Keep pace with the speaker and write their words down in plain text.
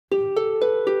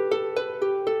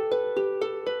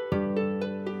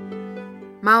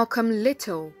Malcolm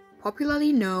Little,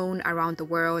 popularly known around the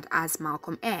world as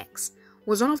Malcolm X,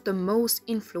 was one of the most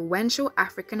influential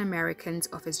African Americans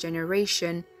of his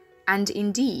generation and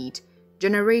indeed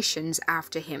generations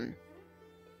after him.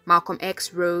 Malcolm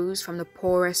X rose from the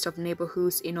poorest of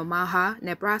neighborhoods in Omaha,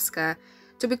 Nebraska,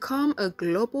 to become a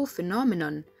global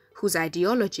phenomenon whose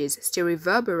ideologies still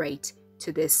reverberate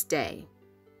to this day.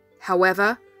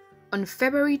 However, on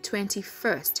February 21,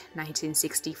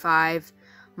 1965,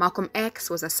 Malcolm X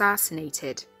was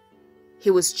assassinated.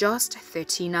 He was just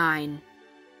 39.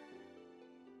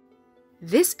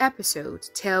 This episode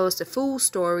tells the full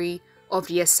story of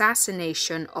the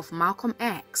assassination of Malcolm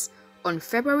X on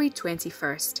February 21,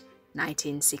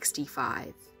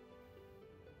 1965.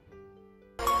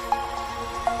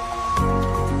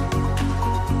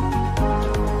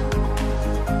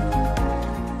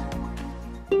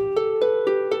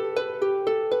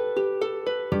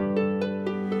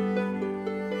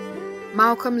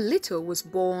 Malcolm Little was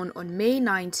born on May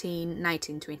 19,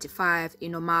 1925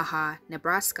 in Omaha,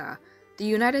 Nebraska, the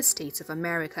United States of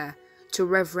America, to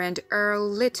Reverend Earl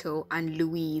Little and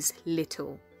Louise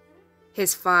Little.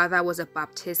 His father was a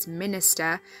Baptist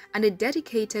minister and a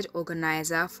dedicated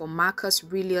organizer for Marcus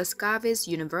Aurelius Garvey's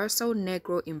Universal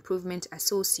Negro Improvement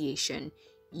Association,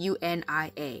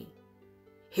 UNIA.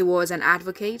 He was an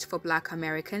advocate for Black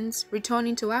Americans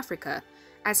returning to Africa,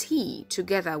 as he,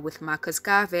 together with Marcus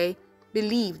Garvey,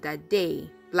 believed that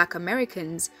they, Black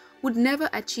Americans, would never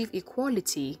achieve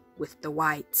equality with the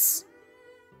whites.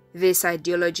 This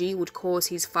ideology would cause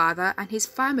his father and his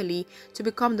family to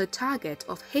become the target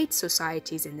of hate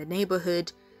societies in the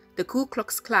neighborhood, the Ku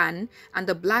Klux Klan and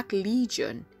the Black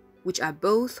Legion, which are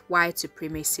both white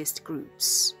supremacist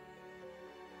groups.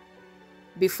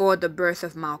 Before the birth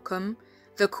of Malcolm,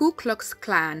 the Ku Klux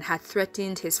Klan had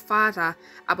threatened his father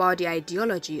about the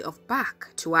ideology of back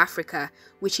to Africa,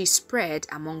 which he spread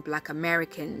among Black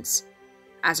Americans.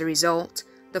 As a result,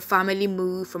 the family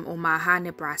moved from Omaha,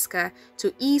 Nebraska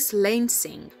to East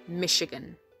Lansing,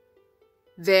 Michigan.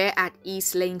 There at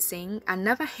East Lansing,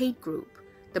 another hate group,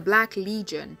 the Black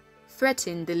Legion,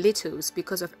 threatened the Littles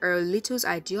because of Earl Little's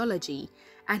ideology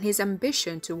and his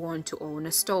ambition to want to own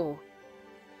a store.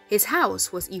 His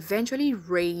house was eventually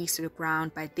razed to the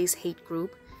ground by this hate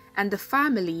group, and the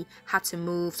family had to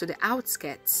move to the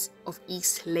outskirts of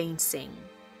East Lansing.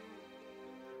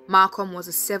 Malcolm was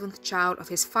the seventh child of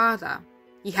his father.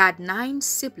 He had 9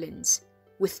 siblings,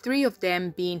 with 3 of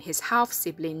them being his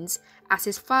half-siblings, as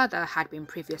his father had been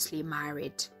previously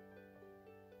married.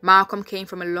 Malcolm came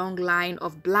from a long line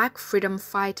of Black freedom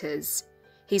fighters.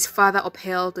 His father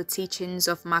upheld the teachings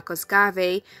of Marcus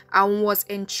Garvey and was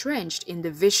entrenched in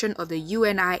the vision of the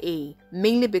UNIA,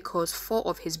 mainly because 4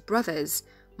 of his brothers,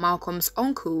 Malcolm's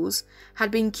uncles,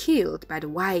 had been killed by the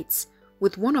whites,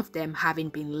 with one of them having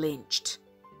been lynched.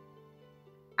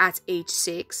 At age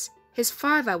 6, his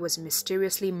father was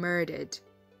mysteriously murdered.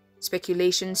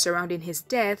 Speculations surrounding his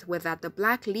death were that the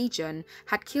Black Legion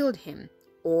had killed him,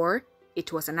 or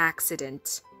it was an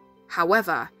accident.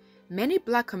 However, many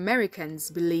Black Americans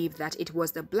believe that it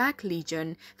was the Black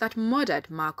Legion that murdered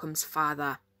Malcolm's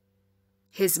father.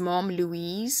 His mom,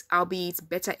 Louise, albeit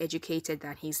better educated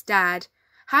than his dad,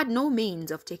 had no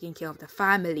means of taking care of the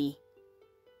family.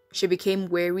 She became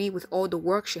weary with all the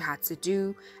work she had to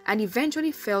do and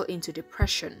eventually fell into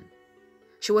depression.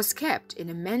 She was kept in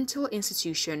a mental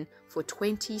institution for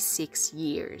 26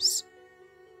 years.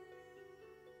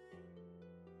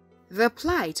 The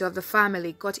plight of the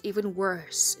family got even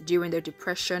worse during the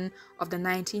Depression of the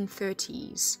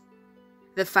 1930s.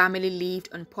 The family lived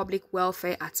on public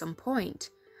welfare at some point,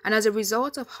 and as a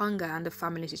result of hunger and the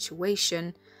family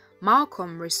situation,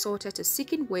 Malcolm resorted to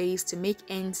seeking ways to make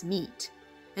ends meet,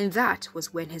 and that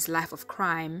was when his life of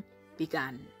crime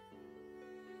began.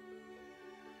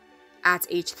 At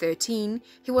age 13,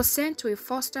 he was sent to a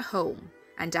foster home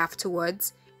and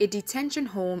afterwards a detention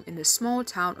home in the small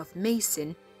town of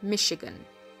Mason, Michigan.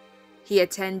 He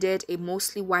attended a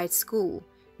mostly white school,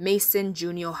 Mason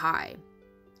Junior High.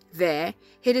 There,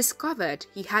 he discovered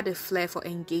he had a flair for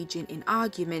engaging in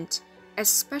argument,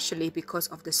 especially because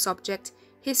of the subject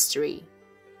history.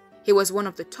 He was one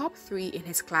of the top 3 in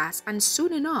his class, and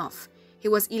soon enough, he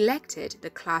was elected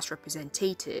the class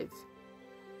representative.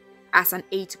 As an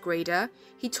 8th grader,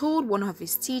 he told one of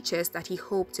his teachers that he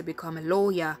hoped to become a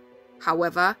lawyer.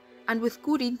 However, and with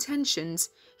good intentions,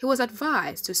 he was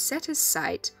advised to set his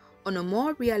sight on a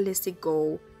more realistic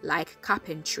goal like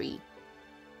carpentry.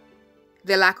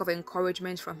 The lack of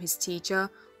encouragement from his teacher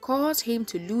caused him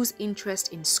to lose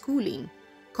interest in schooling,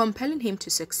 compelling him to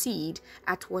succeed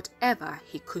at whatever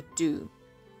he could do.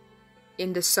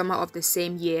 In the summer of the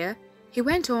same year, He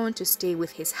went on to stay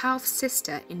with his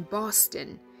half-sister in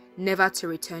Boston, never to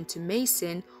return to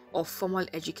Mason or formal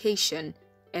education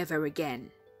ever again.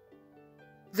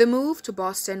 The move to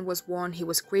Boston was one he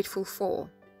was grateful for.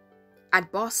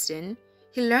 At Boston,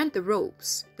 he learned the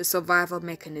ropes, the survival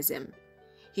mechanism.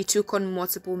 He took on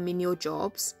multiple menial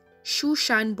jobs: shoe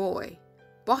shine boy,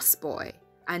 bus boy,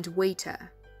 and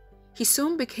waiter. He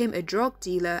soon became a drug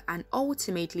dealer and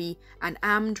ultimately an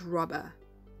armed robber.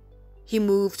 He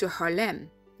moved to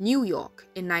Harlem, New York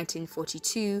in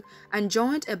 1942 and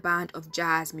joined a band of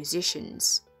jazz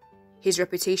musicians. His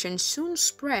reputation soon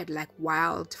spread like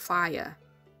wildfire.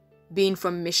 Being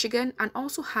from Michigan and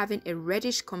also having a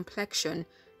reddish complexion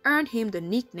earned him the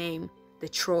nickname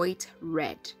Detroit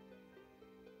Red.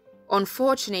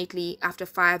 Unfortunately, after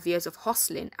 5 years of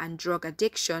hustling and drug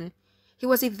addiction, he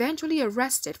was eventually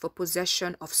arrested for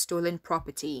possession of stolen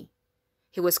property.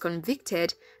 He was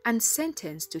convicted and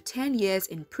sentenced to 10 years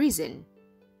in prison.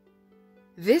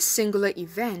 This singular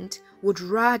event would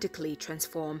radically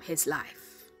transform his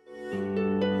life.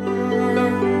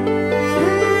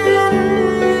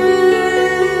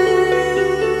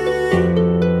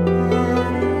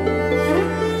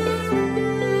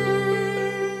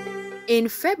 In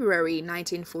February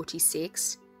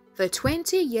 1946, the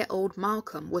 20-year-old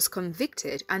Malcolm was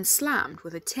convicted and slammed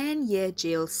with a 10-year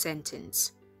jail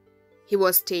sentence. He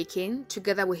was taken,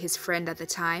 together with his friend at the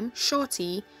time,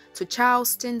 Shorty, to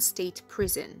Charleston State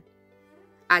Prison.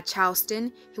 At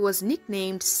Charleston, he was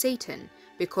nicknamed Satan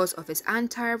because of his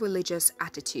anti-religious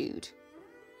attitude.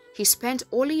 He spent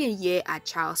only a year at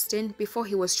Charleston before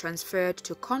he was transferred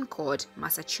to Concord,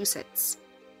 Massachusetts.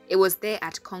 It was there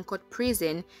at Concord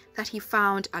Prison that he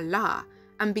found Allah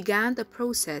and began the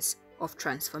process of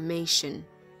transformation.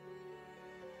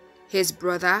 His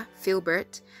brother,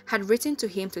 Philbert, had written to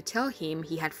him to tell him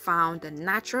he had found the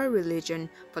natural religion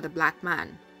for the black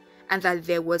man and that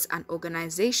there was an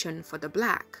organization for the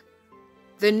black,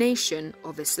 the Nation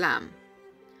of Islam.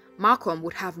 Malcolm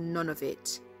would have none of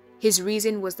it. His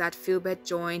reason was that Philbert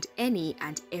joined any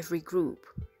and every group.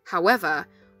 However,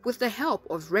 with the help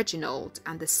of Reginald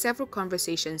and the several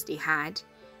conversations they had,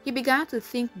 he began to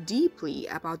think deeply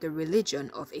about the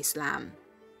religion of Islam.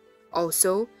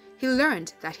 Also, he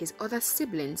learned that his other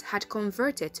siblings had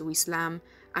converted to Islam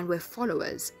and were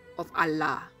followers of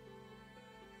Allah.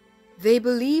 They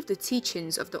believed the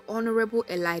teachings of the Honorable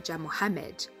Elijah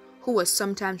Muhammad, who was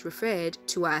sometimes referred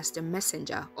to as the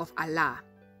Messenger of Allah.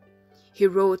 He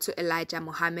wrote to Elijah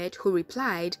Muhammad, who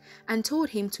replied and told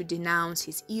him to denounce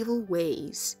his evil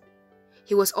ways.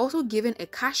 He was also given a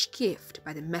cash gift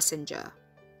by the messenger.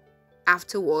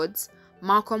 Afterwards,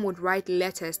 Malcolm would write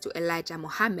letters to Elijah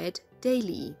Muhammad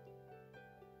daily.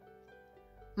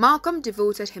 Malcolm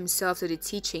devoted himself to the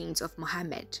teachings of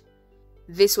Muhammad.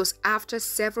 This was after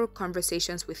several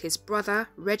conversations with his brother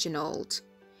Reginald.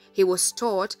 He was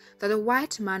taught that the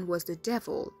white man was the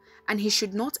devil and he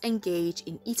should not engage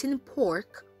in eating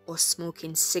pork or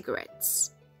smoking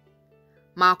cigarettes.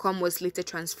 Malcolm was later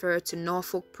transferred to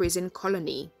Norfolk Prison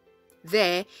Colony.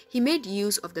 There, he made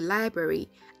use of the library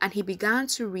and he began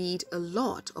to read a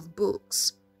lot of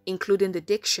books, including the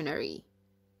dictionary.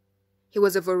 He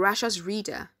was a voracious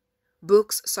reader.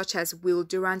 Books such as Will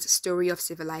Durant's Story of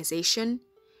Civilization,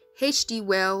 H.G.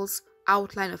 Wells'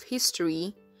 Outline of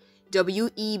History,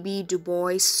 W.E.B. Du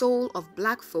Bois' Soul of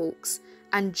Black Folks,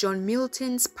 and John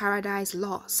Milton's Paradise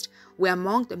Lost were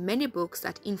among the many books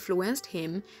that influenced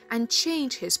him and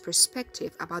changed his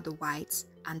perspective about the whites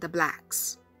and the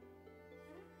blacks.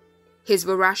 His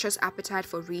voracious appetite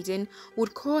for reading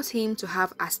would cause him to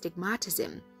have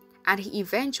astigmatism, and he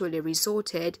eventually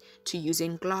resorted to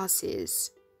using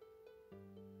glasses.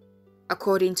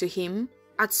 According to him,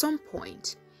 at some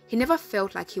point, he never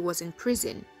felt like he was in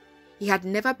prison. He had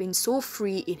never been so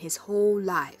free in his whole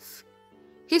life.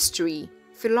 History,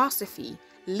 philosophy,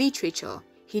 literature,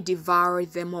 he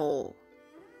devoured them all.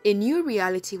 A new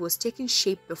reality was taking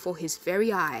shape before his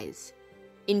very eyes.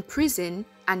 In prison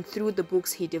and through the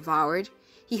books he devoured,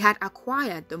 he had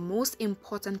acquired the most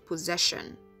important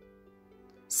possession: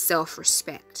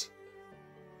 self-respect.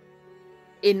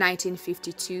 In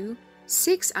 1952,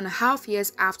 6.5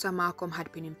 years after Malcolm had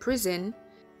been in prison,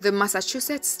 the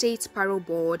Massachusetts State Parole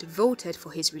Board voted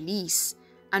for his release,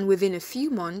 and within a few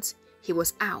months, he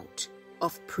was out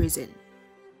of prison.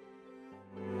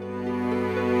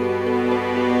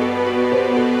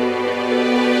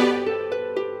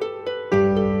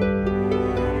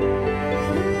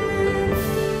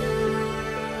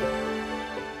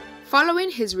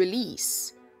 Following his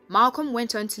release, Malcolm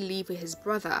went on to live with his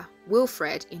brother,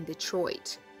 Wilfred, in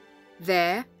Detroit.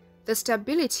 There, the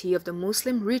stability of the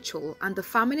Muslim ritual and the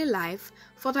family life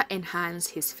further enhanced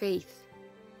his faith.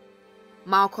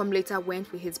 Malcolm later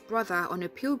went with his brother on a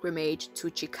pilgrimage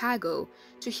to Chicago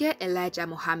to hear Elijah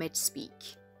Muhammad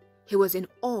speak. He was in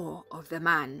awe of the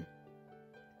man.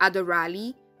 At the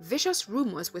rally, vicious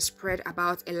rumors were spread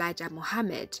about Elijah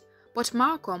Muhammad, but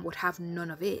Malcolm would have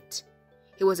none of it.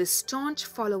 He was a staunch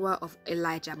follower of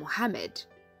Elijah Muhammad.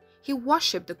 He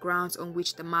worshipped the grounds on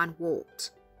which the man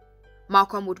walked.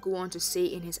 Malcolm would go on to say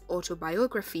in his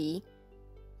autobiography,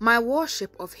 "My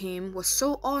worship of him was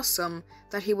so awesome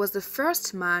that he was the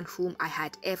first man whom I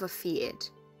had ever feared.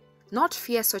 Not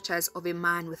fear such as of a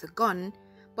man with a gun,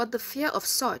 but the fear of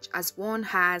such as one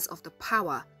has of the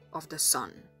power of the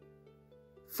sun."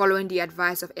 Following the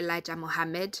advice of Elijah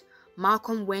Muhammad,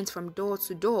 Malcolm went from door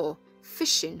to door,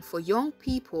 fishing for young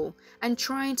people and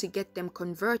trying to get them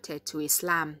converted to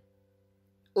Islam.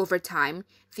 Over time,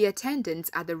 the attendance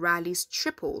at the rallies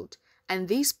tripled, and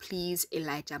this pleased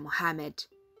Elijah Muhammad.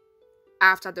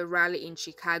 After the rally in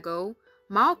Chicago,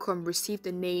 Malcolm received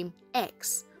the name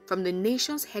X from the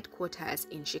nation's headquarters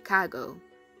in Chicago.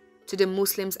 To the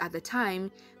Muslims at the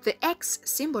time, the X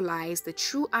symbolized the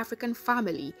true African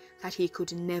family that he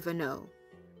could never know.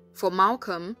 For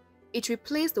Malcolm, it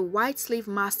replaced the white slave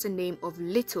master name of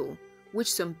Little,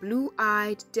 which some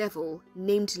blue-eyed devil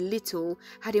named Little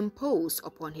had imposed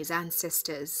upon his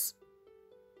ancestors.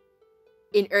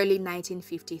 In early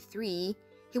 1953,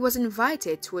 he was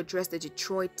invited to address the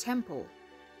Detroit Temple.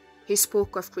 He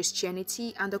spoke of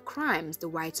Christianity and the crimes the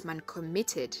white man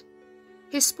committed.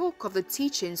 He spoke of the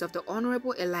teachings of the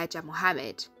Honorable Elijah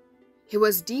Muhammad. He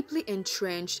was deeply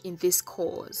entrenched in this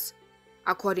cause.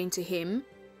 According to him,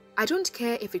 "I don't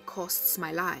care if it costs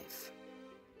my life."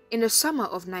 In the summer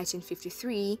of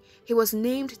 1953, he was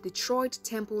named Detroit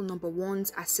Temple No.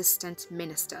 1's assistant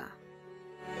minister.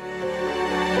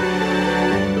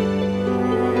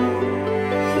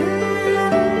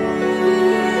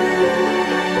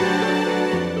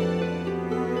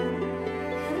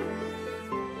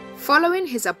 Following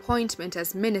his appointment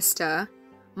as minister,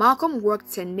 Malcolm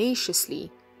worked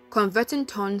tenaciously, converting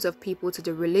tons of people to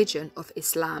the religion of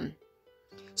Islam.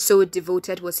 So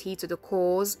devoted was he to the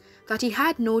cause that he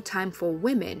had no time for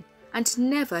women and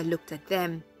never looked at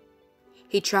them.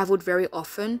 He traveled very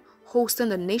often, hosting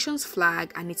the nation's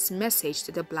flag and its message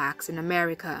to the blacks in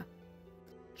America.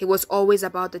 He was always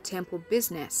about the temple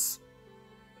business.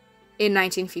 In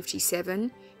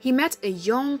 1957, he met a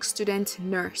young student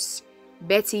nurse,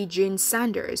 Betty Jean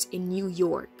Sanders, in New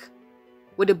York.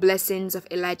 With the blessings of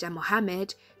Elijah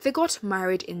Muhammad, they got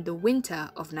married in the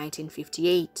winter of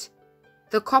 1958.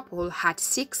 The couple had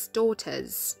 6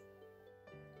 daughters.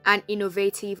 An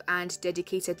innovative and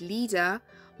dedicated leader,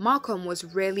 Malcolm was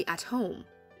rarely at home.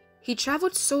 He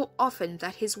traveled so often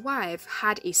that his wife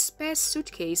had a spare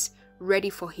suitcase ready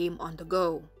for him on the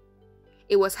go.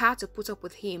 It was hard to put up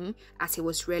with him as he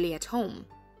was rarely at home.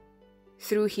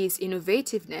 Through his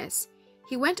innovativeness,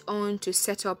 he went on to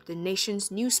set up the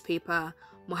nation's newspaper,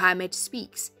 Muhammad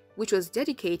Speaks, which was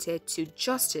dedicated to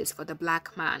justice for the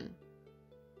black man.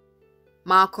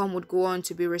 Malcolm would go on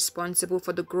to be responsible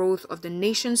for the growth of the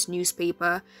nation's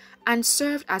newspaper and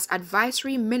served as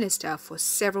advisory minister for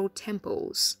several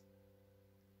temples.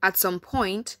 At some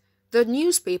point, the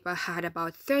newspaper had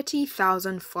about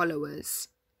 30,000 followers.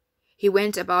 He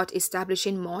went about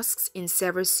establishing mosques in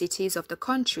several cities of the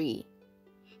country.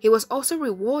 He was also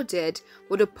rewarded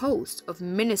with the post of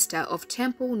Minister of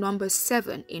Temple No.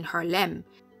 7 in Harlem,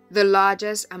 the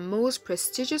largest and most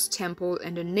prestigious temple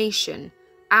in the nation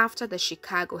after the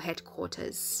Chicago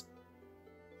headquarters.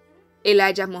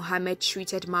 Elijah Muhammad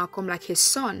treated Malcolm like his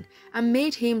son and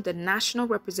made him the national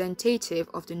representative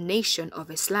of the Nation of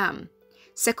Islam,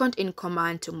 second in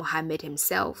command to Muhammad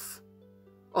himself.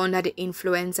 Under the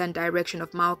influence and direction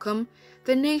of Malcolm,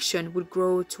 the nation would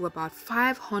grow to about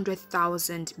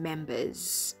 500,000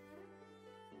 members.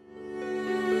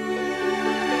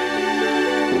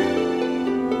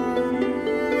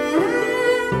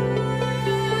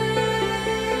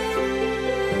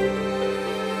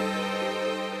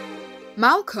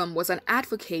 Malcolm was an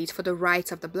advocate for the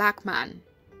rights of the black man.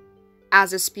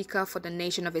 As a speaker for the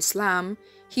Nation of Islam,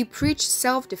 he preached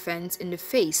self-defense in the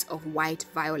face of white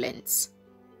violence.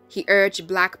 He urged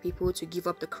black people to give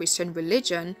up the Christian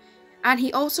religion, and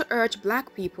he also urged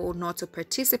black people not to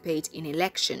participate in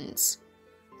elections.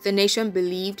 The nation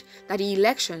believed that the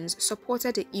elections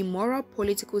supported the immoral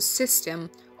political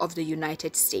system of the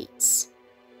United States.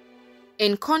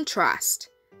 In contrast,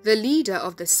 the leader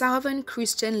of the Southern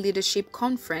Christian Leadership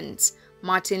Conference,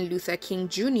 Martin Luther King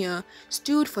Jr.,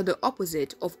 stood for the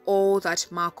opposite of all that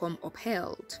Malcolm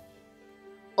upheld.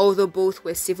 Although both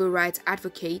were civil rights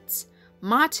advocates,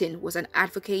 Martin was an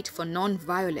advocate for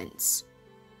non-violence.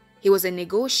 He was a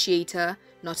negotiator,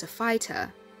 not a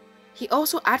fighter. He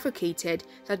also advocated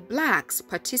that blacks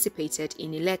participated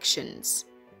in elections.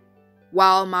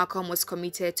 While Malcolm was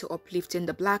committed to uplifting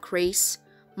the black race,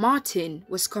 Martin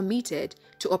was committed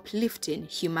to uplifting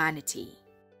humanity.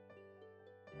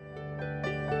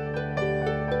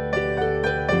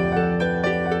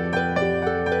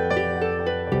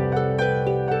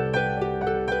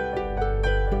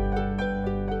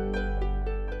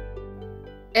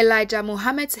 Elijah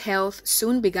Muhammad's health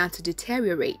soon began to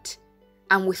deteriorate,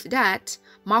 and with that,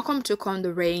 Malcolm took on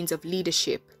the reins of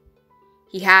leadership.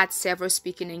 He had several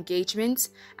speaking engagements,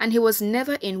 and he was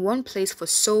never in one place for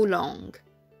so long.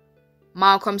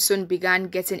 Malcolm soon began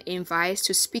getting invites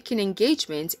to speaking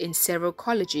engagements in several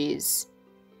colleges.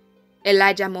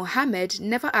 Elijah Muhammad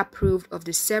never approved of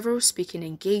the several speaking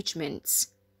engagements.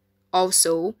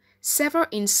 Also, several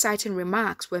inciting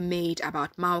remarks were made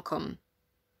about Malcolm.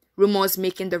 Rumors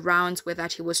making the rounds were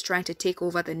that he was trying to take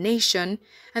over the nation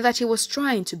and that he was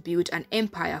trying to build an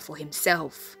empire for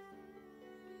himself.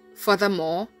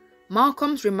 Furthermore,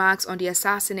 Malcolm's remarks on the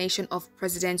assassination of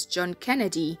President John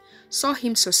Kennedy saw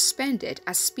him suspended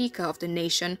as Speaker of the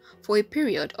nation for a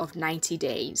period of 90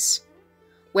 days.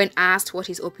 When asked what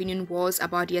his opinion was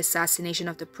about the assassination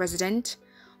of the president,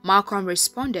 Malcolm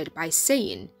responded by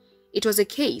saying it was a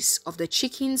case of the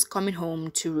chickens coming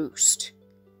home to roost.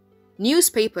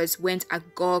 Newspapers went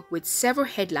agog with several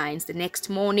headlines the next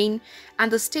morning,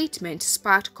 and the statement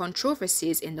sparked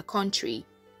controversies in the country,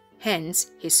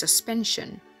 hence his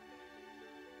suspension.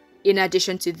 In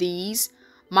addition to these,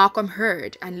 Malcolm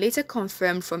heard and later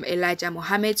confirmed from Elijah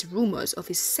Muhammad's rumors of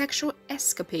his sexual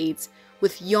escapades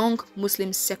with young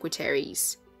Muslim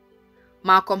secretaries.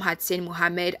 Malcolm had seen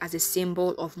Muhammad as a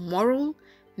symbol of moral,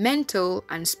 mental,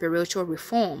 and spiritual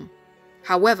reform.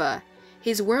 However,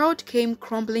 his world came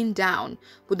crumbling down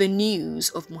with the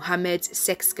news of Muhammad's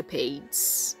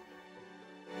sexcapades.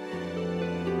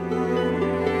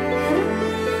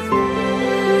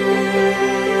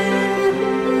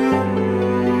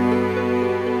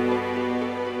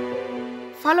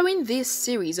 Following this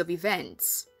series of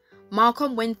events,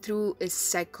 Malcolm went through a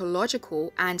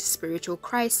psychological and spiritual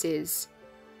crisis.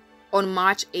 On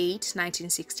March 8,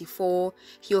 1964,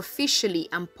 he officially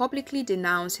and publicly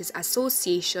denounced his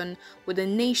association with the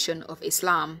Nation of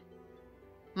Islam.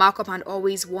 Malcolm had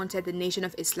always wanted the Nation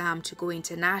of Islam to go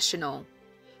international.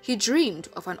 He dreamed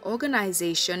of an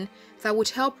organization that would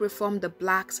help reform the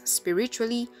blacks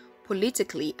spiritually,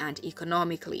 politically, and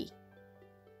economically.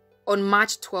 On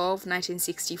March 12,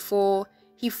 1964,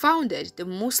 he founded the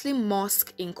Muslim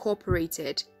Mosque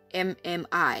Incorporated,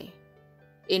 MMI.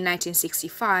 In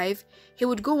 1965, he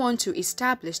would go on to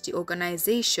establish the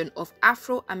Organization of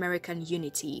Afro-American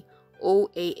Unity,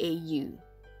 OAAU.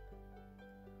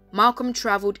 Malcolm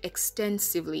traveled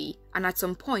extensively and at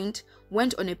some point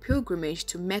went on a pilgrimage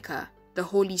to Mecca, the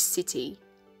holy city.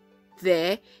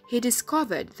 There, he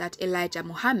discovered that Elijah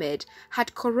Muhammad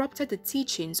had corrupted the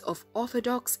teachings of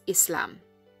Orthodox Islam.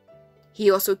 He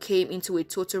also came into a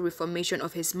total reformation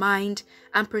of his mind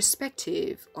and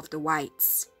perspective of the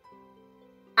whites.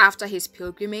 After his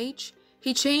pilgrimage,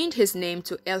 he changed his name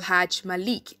to El-Hajj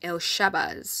Malik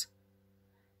El-Shabazz.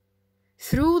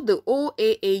 Through the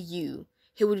OAAU,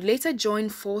 he would later join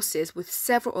forces with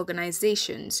several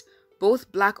organizations,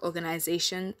 both black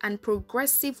organizations and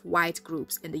progressive white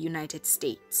groups in the United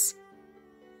States.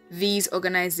 These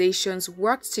organizations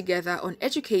worked together on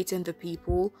educating the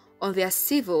people on their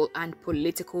civil and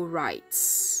political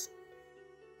rights.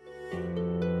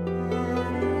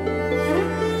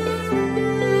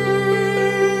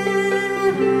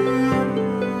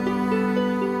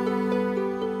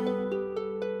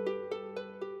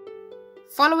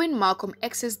 Following Malcolm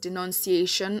X's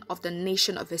denunciation of the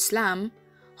Nation of Islam,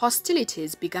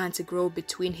 hostilities began to grow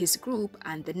between his group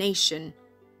and the nation.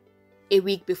 A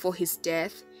week before his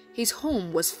death, his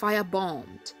home was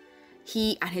firebombed.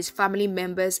 He and his family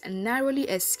members narrowly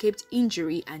escaped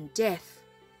injury and death.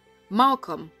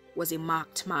 Malcolm was a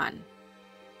marked man.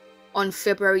 On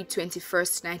February 21,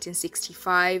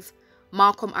 1965,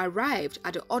 Malcolm arrived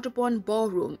at the Audubon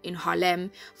Ballroom in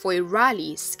Harlem for a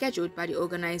rally scheduled by the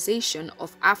Organization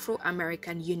of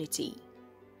Afro-American Unity.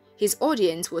 His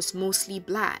audience was mostly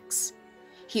blacks.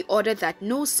 He ordered that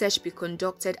no search be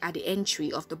conducted at the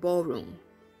entry of the ballroom.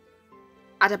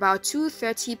 At about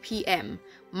 2:30 p.m.,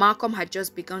 Malcolm had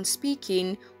just begun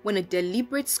speaking when a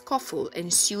deliberate scuffle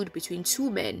ensued between two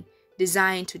men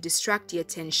designed to distract the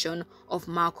attention of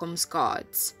Malcolm's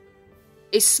guards.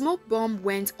 A smoke bomb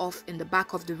went off in the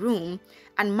back of the room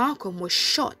and Malcolm was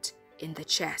shot in the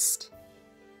chest.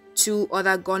 Two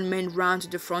other gunmen ran to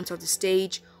the front of the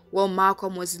stage, while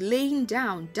Malcolm was laying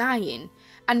down dying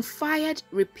and fired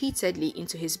repeatedly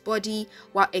into his body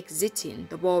while exiting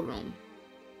the ballroom.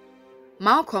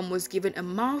 Malcolm was given a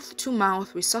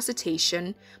mouth-to-mouth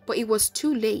resuscitation, but it was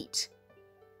too late.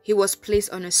 He was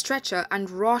placed on a stretcher and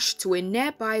rushed to a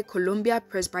nearby Columbia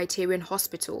Presbyterian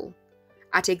Hospital.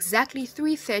 At exactly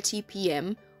 3:30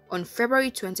 p.m. on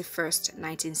February 21,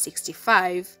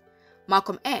 1965,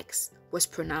 Malcolm X was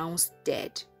pronounced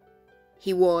dead.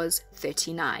 He was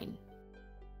 39.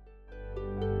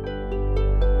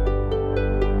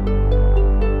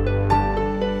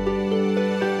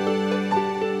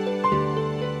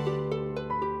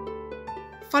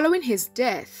 Following his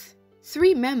death,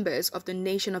 3 members of the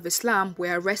Nation of Islam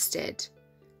were arrested: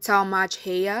 Talmaj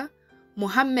Heya,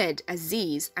 Muhammad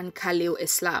Aziz, and Khalil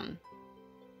Islam.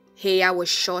 Heya was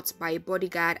shot by a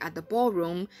bodyguard at the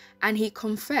ballroom and he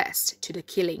confessed to the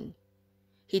killing.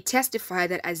 He testified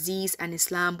that Aziz and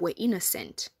Islam were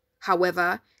innocent.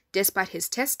 However, despite his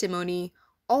testimony,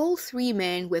 all 3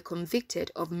 men were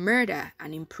convicted of murder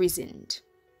and imprisoned.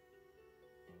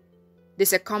 The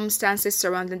circumstances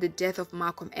surrounding the death of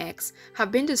Malcolm X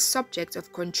have been the subject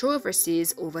of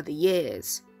controversies over the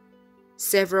years.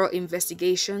 Several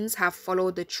investigations have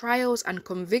followed the trials and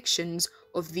convictions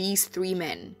of these 3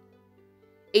 men.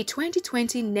 A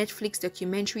 2020 Netflix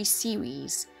documentary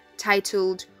series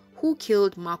titled "Who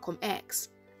Killed Malcolm X?"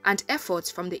 and efforts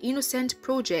from the Innocent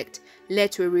Project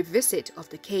led to a revisit of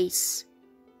the case.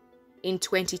 In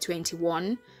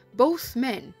 2021, both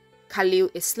men, Khalil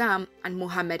Islam and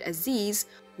Muhammad Aziz,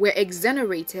 were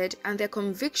exonerated and their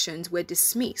convictions were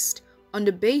dismissed on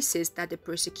the basis that the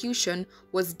prosecution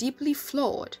was deeply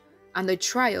flawed and the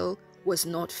trial was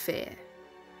not fair.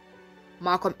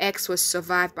 Malcolm X was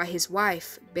survived by his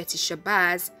wife, Betty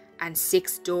Shabazz, and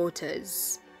 6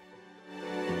 daughters.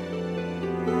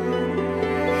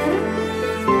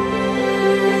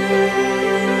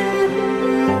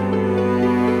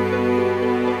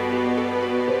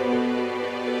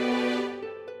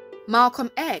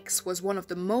 Malcolm X was one of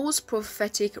the most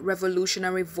prophetic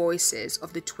revolutionary voices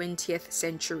of the 20th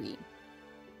century.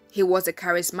 He was a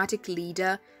charismatic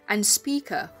leader and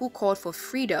speaker who called for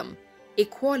freedom,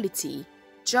 equality,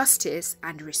 justice,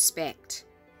 and respect.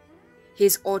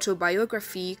 His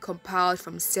autobiography, compiled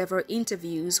from several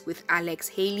interviews with Alex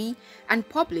Haley and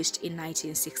published in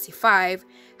 1965,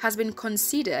 has been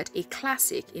considered a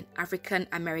classic in African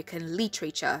American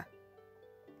literature.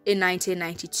 In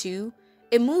 1992,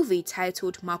 a movie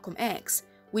titled Malcolm X,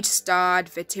 which starred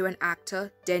veteran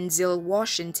actor Denzel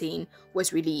Washington,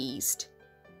 was released.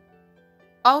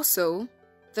 Also,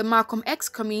 the Malcolm X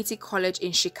Community College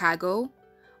in Chicago,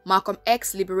 Malcolm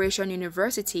X Liberation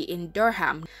University in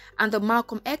Durham, and the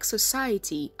Malcolm X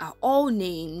Society are all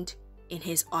named in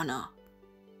his honor.